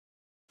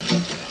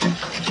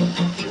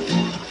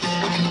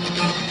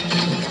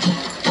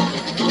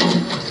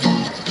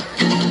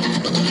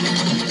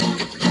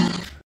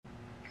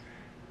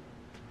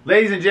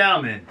Ladies and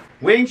gentlemen,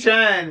 Wing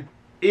Chun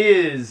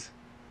is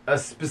a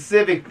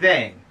specific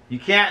thing. You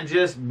can't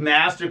just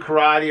master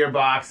karate or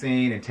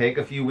boxing and take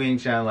a few Wing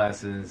Chun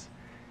lessons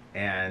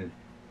and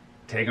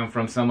take them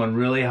from someone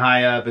really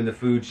high up in the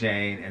food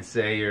chain and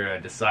say you're a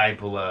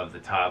disciple of the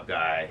top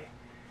guy.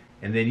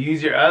 And then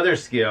use your other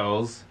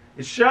skills.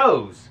 It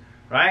shows,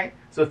 right?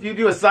 So if you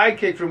do a side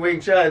kick from Wing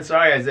Chun,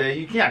 sorry Isaiah,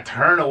 you can't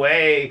turn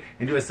away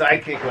and do a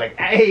side kick like,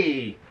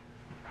 hey,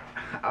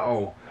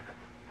 ow.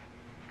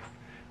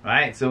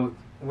 Right? So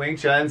Wing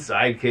Chun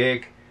side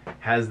kick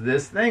has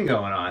this thing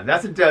going on.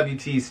 That's a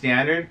WT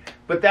standard,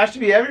 but that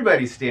should be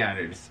everybody's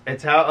standards.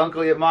 It's how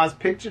Uncle Yip Ma's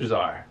pictures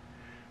are.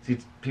 See,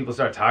 people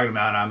start talking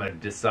about, I'm a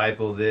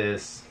disciple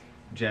this,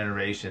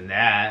 generation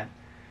that.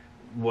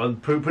 Well,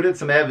 put in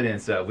some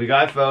evidence up. We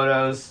got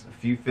photos, a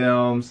few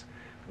films.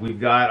 We've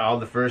got all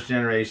the first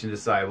generation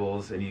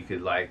disciples, and you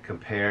could like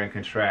compare and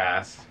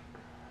contrast.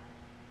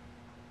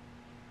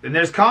 And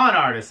there's con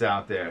artists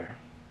out there.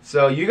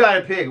 So you got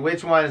to pick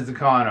which one is the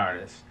con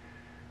artist,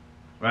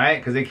 right?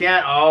 Because they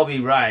can't all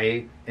be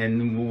right.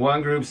 And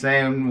one group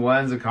saying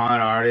one's a con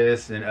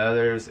artist, and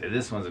others,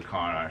 this one's a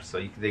con artist.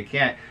 So they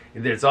can't.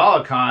 If it's all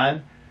a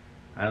con,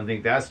 I don't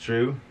think that's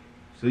true.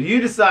 So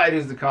you decide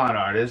who's the con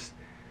artist.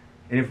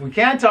 And if we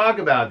can't talk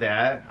about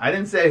that, I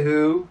didn't say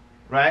who,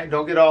 right?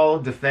 Don't get all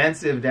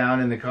defensive down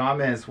in the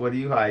comments. What are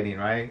you hiding,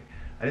 right?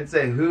 I didn't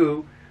say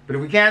who. But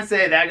if we can't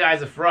say that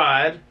guy's a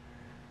fraud,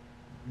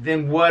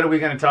 then what are we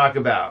going to talk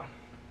about?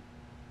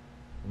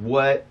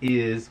 What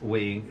is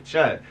Wing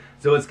Chun?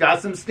 So it's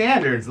got some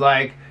standards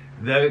like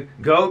the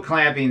goat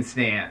clamping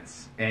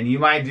stance. And you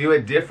might do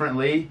it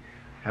differently,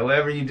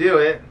 however you do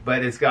it,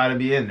 but it's got to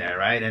be in there,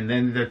 right? And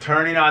then the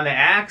turning on the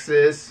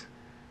axis,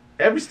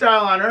 every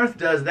style on earth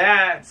does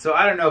that. So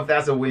I don't know if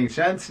that's a Wing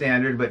Chun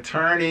standard, but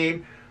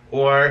turning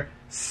or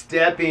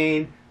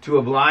stepping to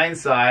a blind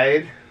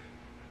side.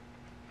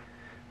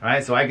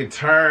 Alright, so I could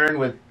turn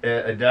with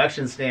a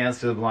adduction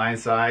stance to the blind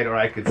side, or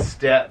I could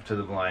step to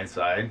the blind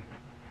side.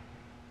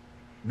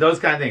 Those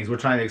kind of things we're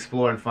trying to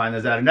explore and find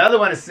those out. Another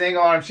one is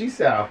single arm chi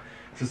sao.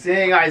 So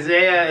seeing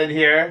Isaiah in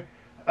here,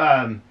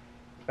 I'm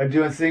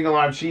doing single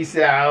arm chi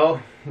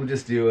sao. We'll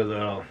just do a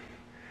little,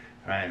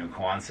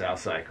 Quan sao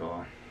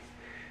cycle.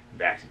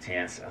 Back to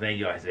Tan sao. Thank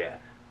you, Isaiah.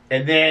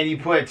 And then you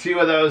put two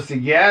of those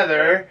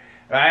together,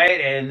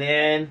 right?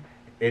 And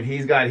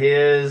he's got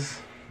his,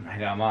 I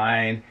got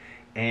mine.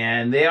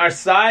 And they are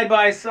side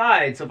by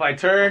side. So if I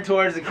turn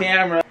towards the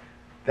camera,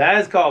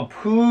 that is called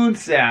Poon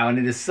sao, and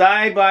it is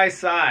side by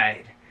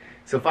side.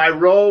 So if I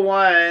roll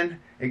one,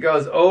 it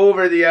goes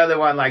over the other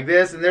one like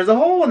this, and there's a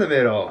hole in the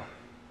middle.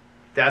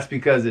 That's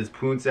because it's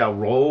Poon sao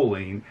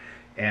rolling.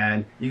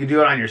 And you can do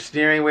it on your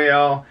steering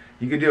wheel.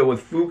 You can do it with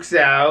Fuk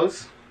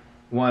saos,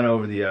 one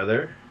over the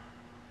other.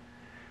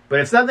 But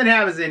if something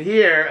happens in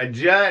here, a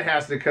jut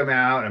has to come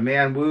out, a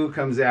man wu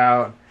comes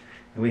out,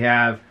 and we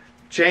have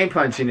chain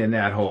punching in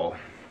that hole.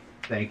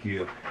 Thank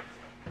you.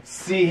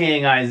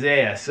 Seeing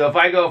Isaiah. So if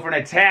I go for an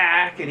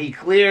attack and he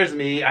clears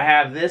me, I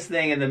have this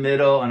thing in the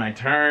middle and I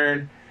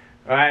turn,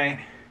 right?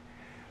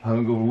 I'm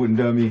gonna go for wooden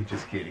dummy.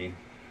 Just kidding.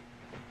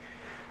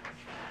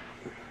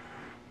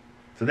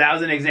 So that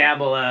was an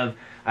example of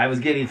I was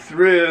getting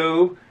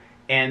through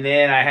and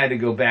then I had to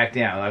go back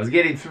down. I was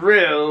getting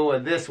through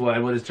with this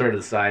one. We'll just turn to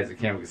the sides so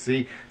the camera can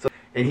see. So,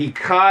 and he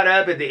caught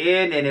up at the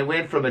end and it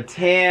went from a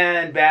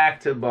tan back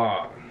to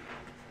bong.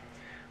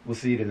 We'll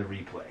see it in the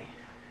replay.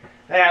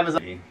 That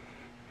happens.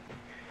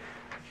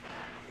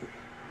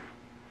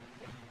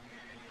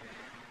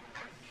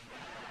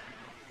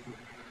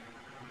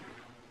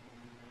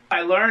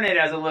 I learn it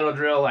as a little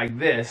drill like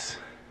this.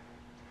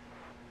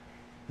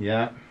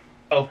 Yeah.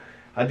 Oh,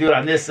 I'll do it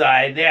on this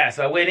side. Yeah,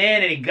 so I went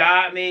in and he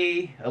got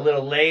me a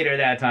little later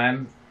that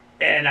time,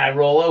 and I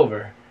roll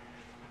over.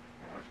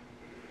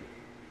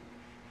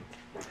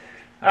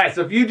 All right,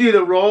 so if you do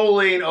the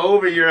rolling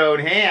over your own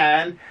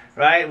hand,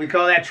 right, we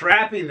call that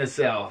trapping the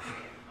self.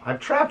 I've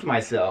trapped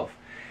myself.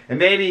 And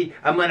maybe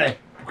I'm going to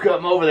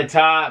come over the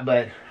top,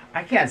 but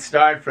I can't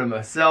start from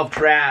a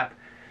self-trap.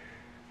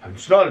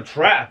 It's not a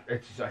trap,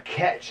 it's a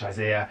catch,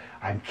 Isaiah.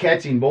 I'm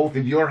catching both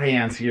of your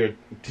hands here,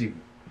 too.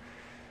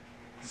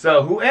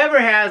 So whoever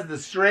has the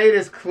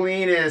straightest,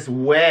 cleanest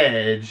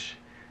wedge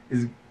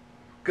is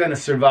going to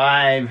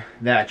survive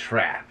that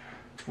trap.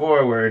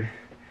 Forward,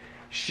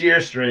 sheer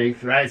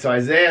strength, right? So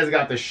Isaiah's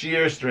got the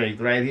sheer strength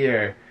right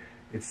here.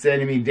 It's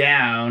sending me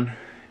down.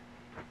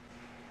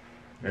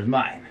 There's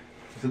mine.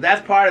 So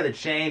that's part of the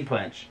chain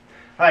punch.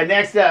 All right,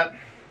 next up,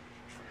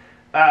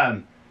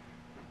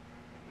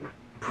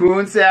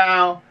 Poon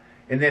sao,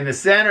 and then the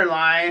center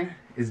line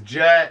is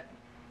jut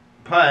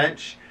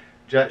punch,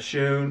 jut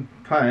shun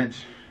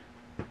punch,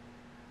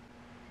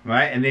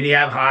 right? And then you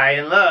have high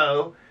and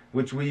low,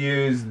 which we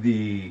use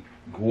the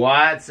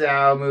guat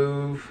sao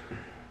move,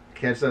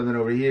 catch something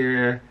over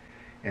here,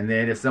 and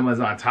then if someone's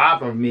on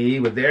top of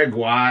me with their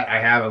guat, I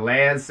have a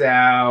land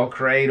sao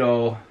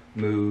cradle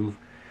move,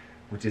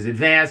 which is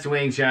advanced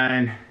Wing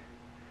Chun.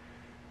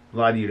 A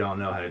lot of you don't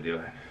know how to do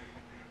it.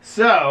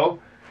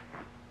 So,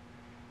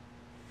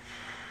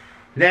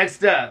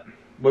 next up,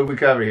 what we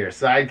cover here?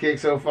 Sidekick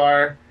so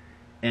far,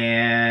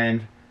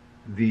 and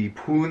the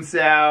Poon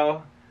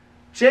Sao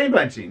chain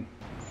bunching.